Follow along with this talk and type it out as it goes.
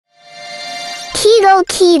Keto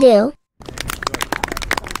keto.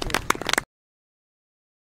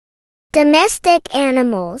 Domestic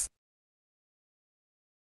animals.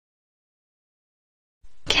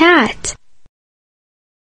 Cat,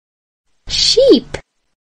 sheep,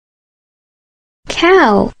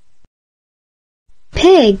 cow,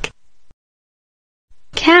 pig,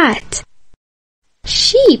 cat,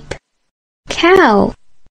 sheep, cow,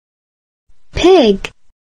 pig,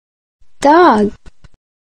 dog,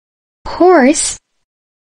 horse,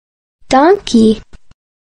 donkey,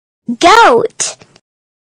 Goat.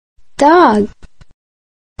 dog,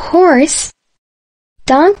 horse,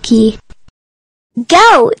 donkey.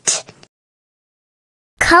 Goat.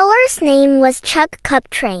 Color's name was Chuck Cup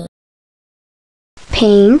Train.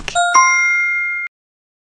 Pink,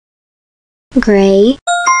 gray,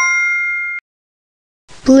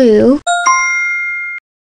 blue,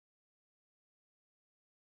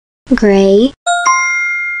 gray,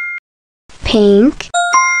 pink,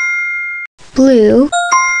 blue,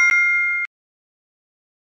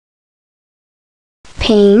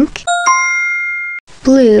 pink,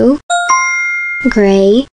 blue,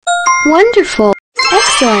 gray. Wonderful!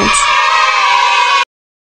 Excellent!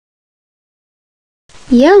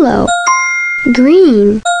 Yellow,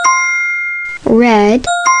 green, red,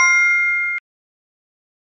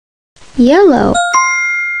 yellow,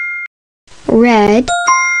 red,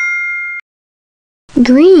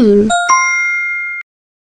 green,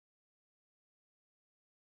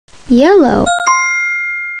 yellow,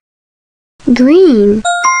 green,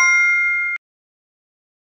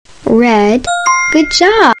 red. Good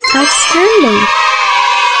job! Outstanding!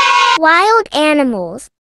 Wild animals.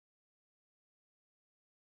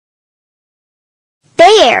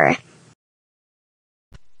 Bear.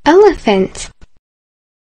 Elephant,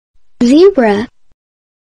 zebra,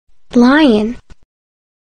 lion,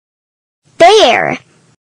 Bear.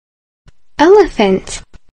 elephant,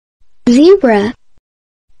 zebra,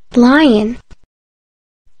 lion,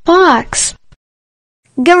 fox,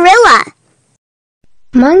 Gorilla.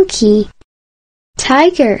 monkey,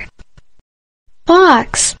 tiger,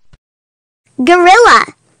 fox, Gorilla.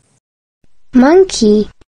 monkey,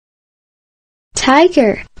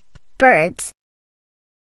 tiger, Birds.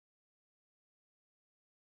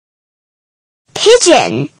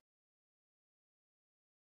 Pigeon.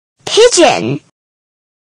 Pigeon.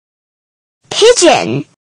 Pigeon.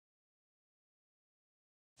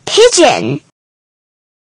 Pigeon.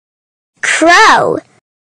 Crow.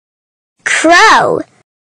 Crow.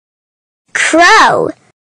 Crow.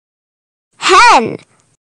 Hen.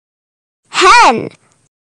 Hen.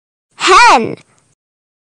 Hen.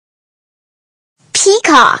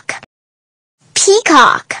 Peacock.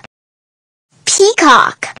 Peacock.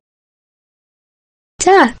 Peacock.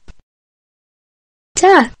 duck,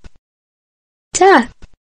 duck, duck,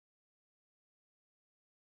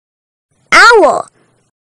 Owl.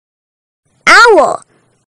 Owl.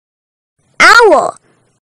 Owl.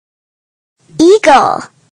 Eagle.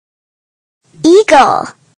 Eagle.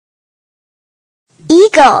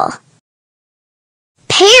 Eagle.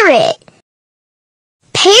 Parrot.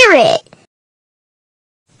 Parrot.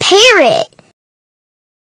 Parrot.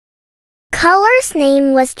 Color's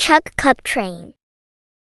name was Chuck Cup Train.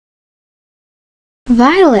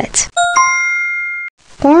 violet,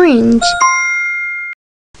 orange,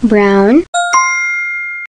 brown,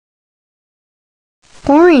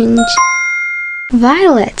 orange,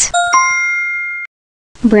 violet,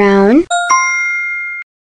 brown,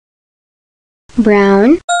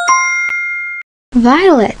 brown,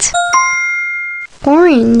 violet,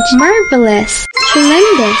 orange, marvelous,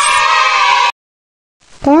 tremendous,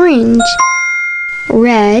 orange,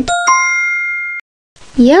 red,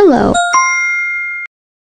 yellow,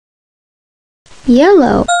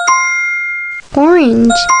 yellow,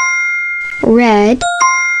 orange, red,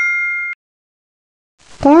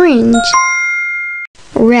 orange,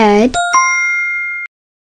 red,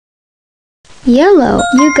 yellow.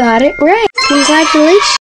 You got it right.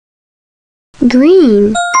 Congratulations.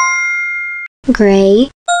 Green, gray,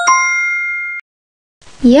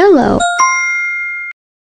 yellow,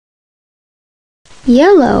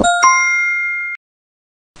 yellow,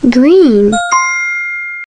 green,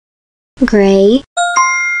 gray,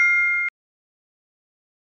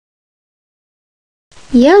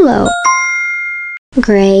 yellow,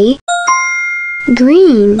 gray,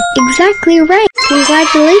 green. Exactly right.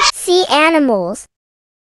 Congratulations. Sea animals.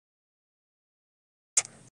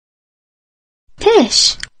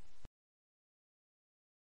 Fish,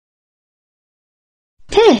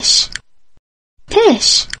 fish,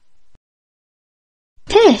 fish,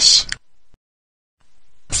 fish.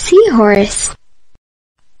 Seahorse,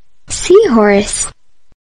 seahorse,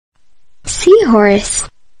 seahorse,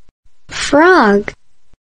 frog,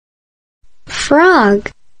 frog,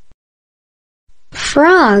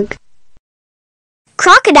 frog,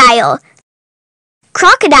 crocodile,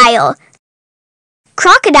 crocodile,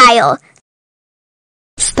 crocodile,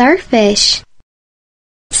 starfish,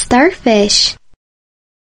 starfish,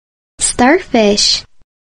 starfish,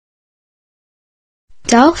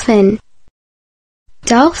 dolphin,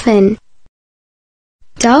 dolphin,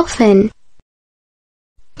 dolphin,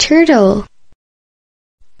 turtle,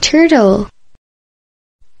 turtle,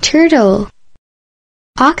 turtle,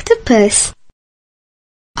 octopus,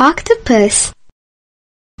 octopus,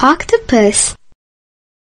 octopus,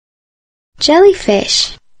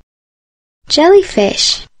 jellyfish,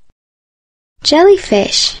 jellyfish,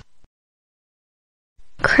 jellyfish,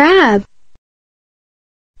 crab,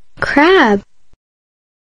 crab,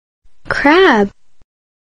 crab.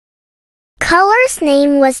 Color's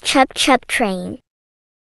name was Chup Chup Train.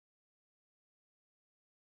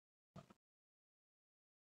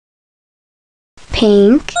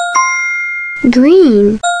 Pink,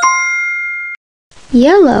 green,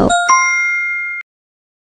 yellow,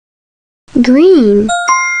 green,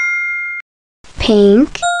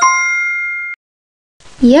 pink,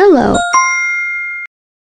 yellow,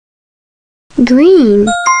 green,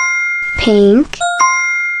 pink,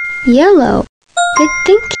 yellow. Good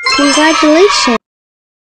thinking. Congratulations.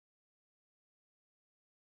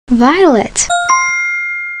 Violet,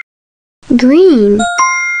 green,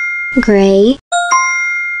 gray,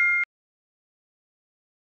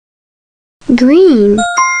 green,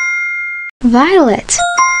 violet,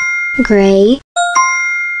 gray,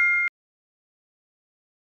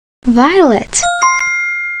 violet,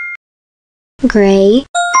 gray,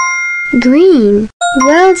 green.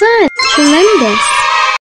 Well done! Tremendous!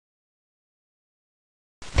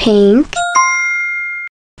 Pink,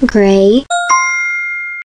 gray,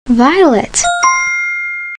 violet,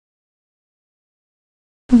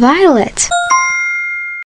 violet,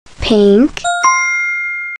 pink,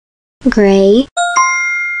 gray,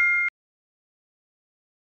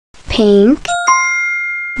 pink,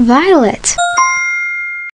 violet,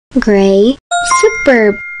 gray.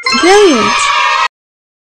 Superb! Brilliant!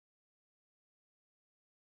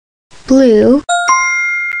 Blue,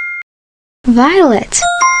 violet,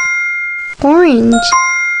 orange,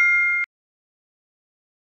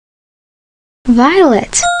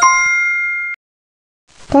 violet,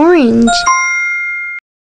 orange,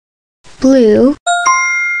 blue,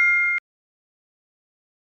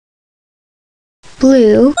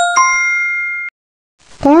 blue,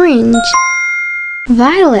 orange,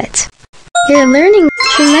 violet. You're learning.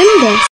 Tremendous!